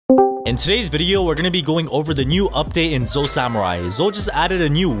In today's video, we're going to be going over the new update in ZO SAMURAI. ZO just added a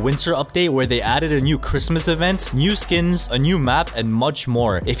new winter update where they added a new Christmas event, new skins, a new map, and much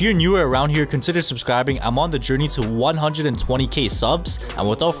more. If you're newer around here, consider subscribing. I'm on the journey to 120k subs, and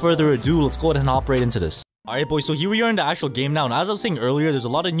without further ado, let's go ahead and hop right into this. Alright boys, so here we are in the actual game now, and as I was saying earlier, there's a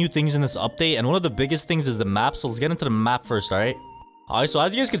lot of new things in this update, and one of the biggest things is the map, so let's get into the map first, alright? Alright, so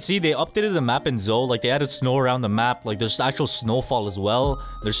as you guys can see, they updated the map in ZO. Like, they added snow around the map. Like, there's actual snowfall as well.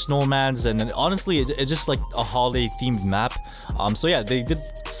 There's snowmans, and then honestly, it's just like a holiday-themed map. So yeah, they did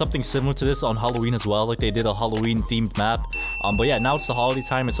something similar to this on Halloween as well. Like, they did a Halloween-themed map. But yeah, now it's the holiday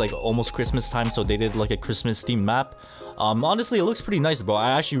time. It's like almost Christmas time, so they did like a Christmas-themed map. Honestly, it looks pretty nice, bro.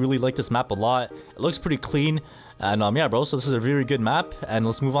 I actually really like this map a lot. It looks pretty clean. And yeah, bro, so this is a very good map. And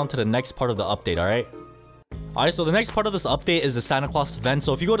let's move on to the next part of the update, alright? Alright, so the next part of this update is the Santa Claus event.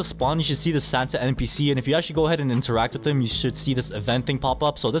 So if you go to spawn, you should see the Santa NPC, and if you actually go ahead and interact with them, you should see this event thing pop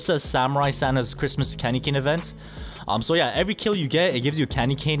up. So this says Samurai Santa's Christmas Candy Cane event. So yeah, every kill you get, it gives you a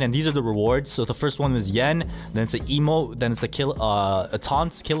candy cane, and these are the rewards. So the first one is yen, then it's an emote, then it's a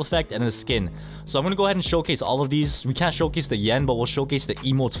taunt, kill effect, and a skin. So I'm gonna go ahead and showcase all of these. We can't showcase the yen, but we'll showcase the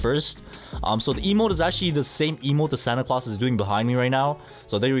emotes first. So the emote is actually the same emote that Santa Claus is doing behind me right now.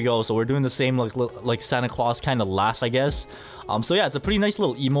 So there we go. So we're doing the same like Santa Claus kind of laugh, I guess. So yeah, it's a pretty nice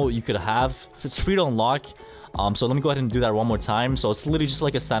little emote you could have. It's free to unlock. So let me go ahead and do that one more time. So it's literally just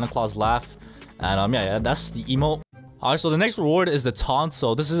like a Santa Claus laugh. And yeah, that's the emote. Alright, so the next reward is the taunt.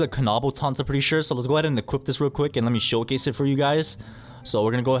 So this is a Kanabo taunt, I'm pretty sure. So let's go ahead and equip this real quick and let me showcase it for you guys. So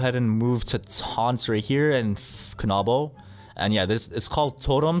we're gonna go ahead and move to taunts right here and Kanabo. And yeah, it's called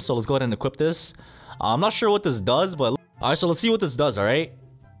Totem. So let's go ahead and equip this. I'm not sure what this does, but alright, so let's see what this does, alright?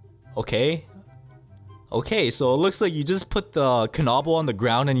 Okay, so it looks like you just put the Kanabo on the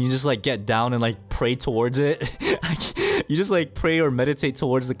ground and you just like get down and like pray towards it. You just like pray or meditate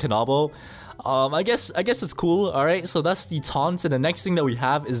towards the Kanabo. I guess it's cool. Alright, so that's the taunts, and the next thing that we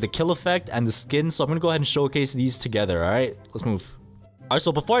have is the kill effect and the skin. So I'm gonna go ahead and showcase these together. Alright, let's move. Alright,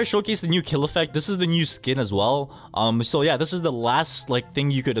 so before I showcase the new kill effect, this is the new skin as well. So yeah, this is the last like thing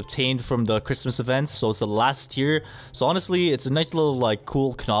you could obtain from the Christmas events. So it's the last tier. So honestly, it's a nice little like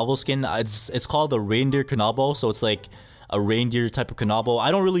cool Kanabo skin. It's called the reindeer Kanabo. So it's like a reindeer type of Kanabo. I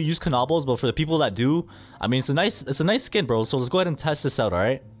don't really use Kanabos, but for the people that do, I mean, it's a nice skin, bro. So let's go ahead and test this out.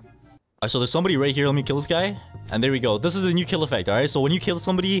 Alright. Alright, so there's somebody right here. Let me kill this guy. And there we go. This is the new kill effect, alright? So when you kill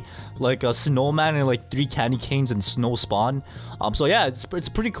somebody, like a snowman and like 3 candy canes and snow spawn. So yeah, it's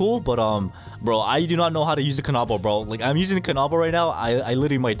pretty cool, but bro, I do not know how to use the Kanabo, bro. Like, I'm using the Kanabo right now. I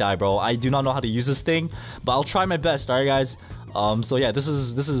literally might die, bro. I do not know how to use this thing, but I'll try my best, alright guys? So yeah, this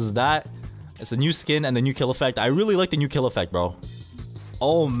is that. It's a new skin and the new kill effect. I really like the new kill effect, bro.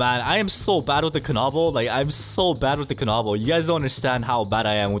 Oh man, I am so bad with the Kanabo. Like, I'm so bad with the Kanabo. You guys don't understand how bad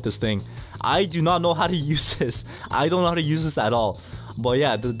I am with this thing. I do not know how to use this. I don't know how to use this at all. But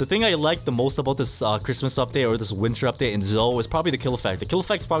yeah, the thing I like the most about this Christmas update or this winter update in ZO is probably the kill effect. The kill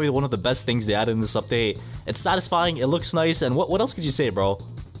effect is probably one of the best things they added in this update. It's satisfying, it looks nice, and what else could you say, bro?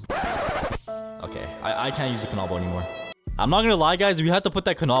 Okay, I can't use the Kanabo anymore. I'm not gonna lie, guys, we have to put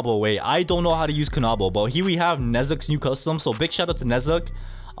that Kanabo away. I don't know how to use Kanabo, but here we have Nezuk's new custom, so big shout out to Nezuk.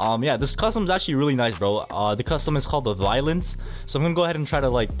 Yeah, this custom is actually really nice, bro. The custom is called the Violence, so I'm gonna go ahead and try to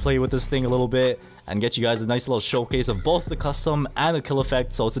like play with this thing a little bit and get you guys a nice little showcase of both the custom and the kill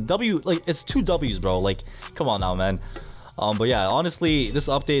effect. So it's a W, like it's 2 W's, bro. Like, come on now, man. But yeah, honestly, this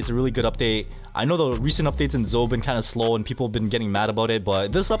update is a really good update. I know the recent updates in ZO have been kind of slow and people have been getting mad about it,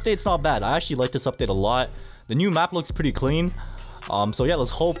 but this update's not bad. I actually like this update a lot. The new map looks pretty clean. So yeah,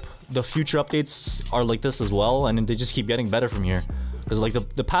 let's hope the future updates are like this as well, and they just keep getting better from here. Because like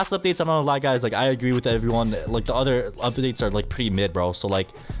the past updates, I'm not gonna lie, guys, like I agree with everyone. Like the other updates are like pretty mid, bro. So like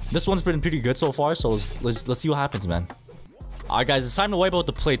this one's been pretty good so far. So let's see what happens, man. Alright guys, it's time to wipe out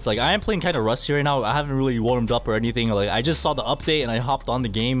the plates. Like, I am playing kind of rusty right now. I haven't really warmed up or anything. Like, I just saw the update and I hopped on the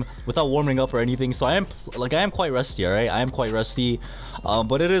game without warming up or anything. So I am quite rusty, alright? I am quite rusty.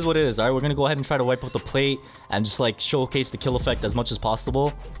 But it is what it is, alright? We're gonna go ahead and try to wipe out the plate and just like showcase the kill effect as much as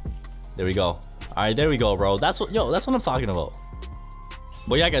possible. There we go. Alright, there we go, bro. That's what I'm talking about.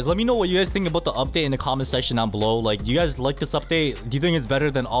 But yeah, guys, let me know what you guys think about the update in the comment section down below. Like, do you guys like this update? Do you think it's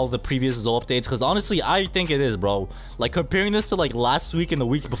better than all the previous ZO updates? Because honestly, I think it is, bro. Like, comparing this to like last week and the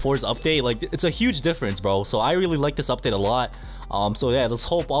week before's update, like it's a huge difference, bro. So I really like this update a lot. So yeah, let's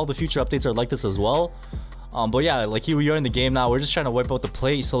hope all the future updates are like this as well. But yeah, like here we are in the game now. We're just trying to wipe out the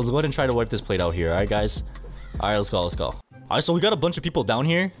plate. So let's go ahead and try to wipe this plate out here. Alright, guys. Alright, let's go. Alright, so we got a bunch of people down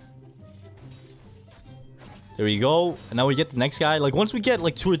here. There we go. And now we get the next guy. Like, once we get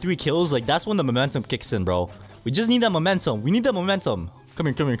like 2 or 3 kills, like that's when the momentum kicks in, bro. We just need that momentum. We need that momentum. Come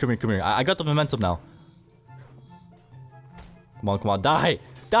here, come here, come here, come here. I got the momentum now. Come on, come on. Die!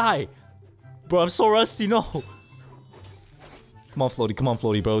 Die! Bro, I'm so rusty, no! Come on,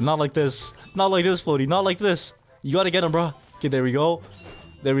 Floaty, bro. Not like this. Not like this, Floaty. Not like this. You gotta get him, bro. Okay, there we go.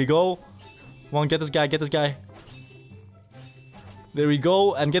 There we go. Come on, get this guy, get this guy. There we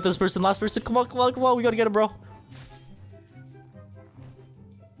go. And get this person, last person. Come on, come on, come on. We gotta get him, bro.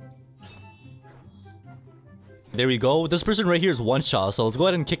 There we go. This person right here is one shot. So let's go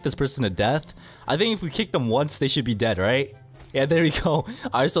ahead and kick this person to death. I think if we kick them once, they should be dead, right? Yeah, there we go.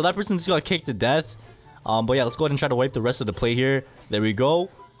 Alright, so that person just got kicked to death. But yeah, let's go ahead and try to wipe the rest of the play here. There we go.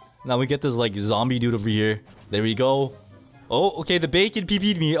 Now we get this like zombie dude over here. There we go. Oh, okay, the bacon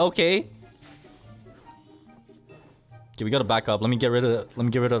PP'd me. Okay. Okay, we gotta back up. Let me get rid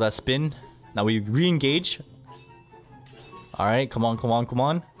of that spin. Now we re-engage. Alright, come on, come on, come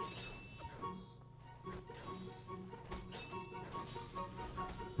on.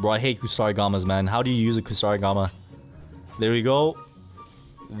 Bro, I hate Kusarigamas, man. How do you use a Kusarigama? There we go.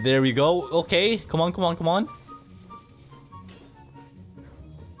 There we go. Okay. Come on, come on, come on.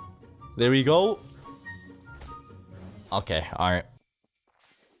 There we go. Okay, alright.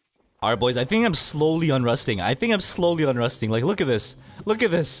 Alright, boys. I think I'm slowly unrusting. Like, look at this. Look at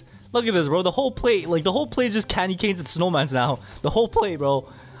this. Look at this, bro. The whole plate. Like, the whole plate is just candy canes and snowmans now. The whole plate, bro.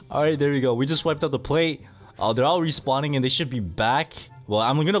 Alright, there we go. We just wiped out the plate. They're all respawning and they should be back. Well,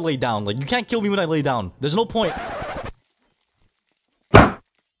 I'm gonna lay down. Like, you can't kill me when I lay down. There's no point.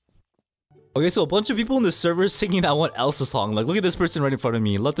 Okay, so a bunch of people in the server singing that one Elsa song. Like, look at this person right in front of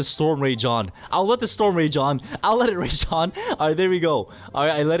me. Let the storm rage on. I'll let the storm rage on. I'll let it rage on. Alright, there we go.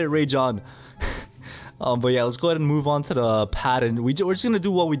 Alright, I let it rage on. But yeah, let's go ahead and move on to the pad. And we're just gonna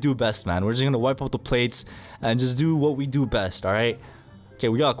do what we do best, man. We're just gonna wipe out the plates and just do what we do best, alright? Okay,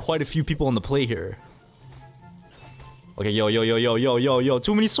 we got quite a few people on the play here. Okay, yo.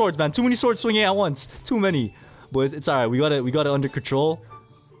 Too many swords, man. Too many swords swinging at once. Too many. But it's alright. We got it under control.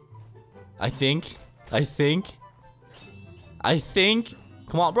 I think. Come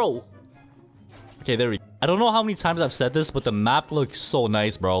on, bro. Okay, there we go. I don't know how many times I've said this, but the map looks so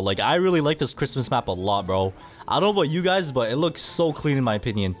nice, bro. Like, I really like this Christmas map a lot, bro. I don't know about you guys, but it looks so clean in my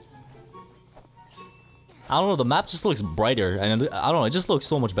opinion. I don't know, the map just looks brighter. And I don't know, it just looks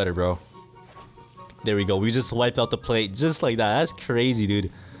so much better, bro. There we go. We just wiped out the plate just like that. That's crazy,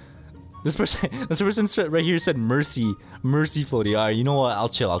 dude. This person right here said mercy, Floaty. All right, you know what? I'll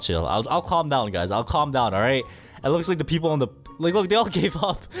chill. I'll calm down, guys. I'll calm down. All right. It looks like the people on the look, they all gave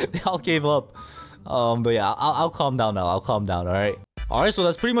up. But yeah, I'll calm down now. I'll calm down. All right. Alright, so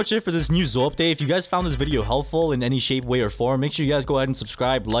that's pretty much it for this new ZO update. If you guys found this video helpful in any shape, way, or form, make sure you guys go ahead and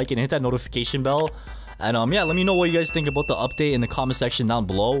subscribe, like, and hit that notification bell. And yeah, let me know what you guys think about the update in the comment section down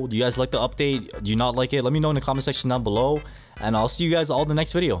below. Do you guys like the update? Do you not like it? Let me know in the comment section down below. And I'll see you guys all in the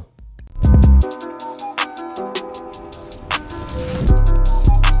next video.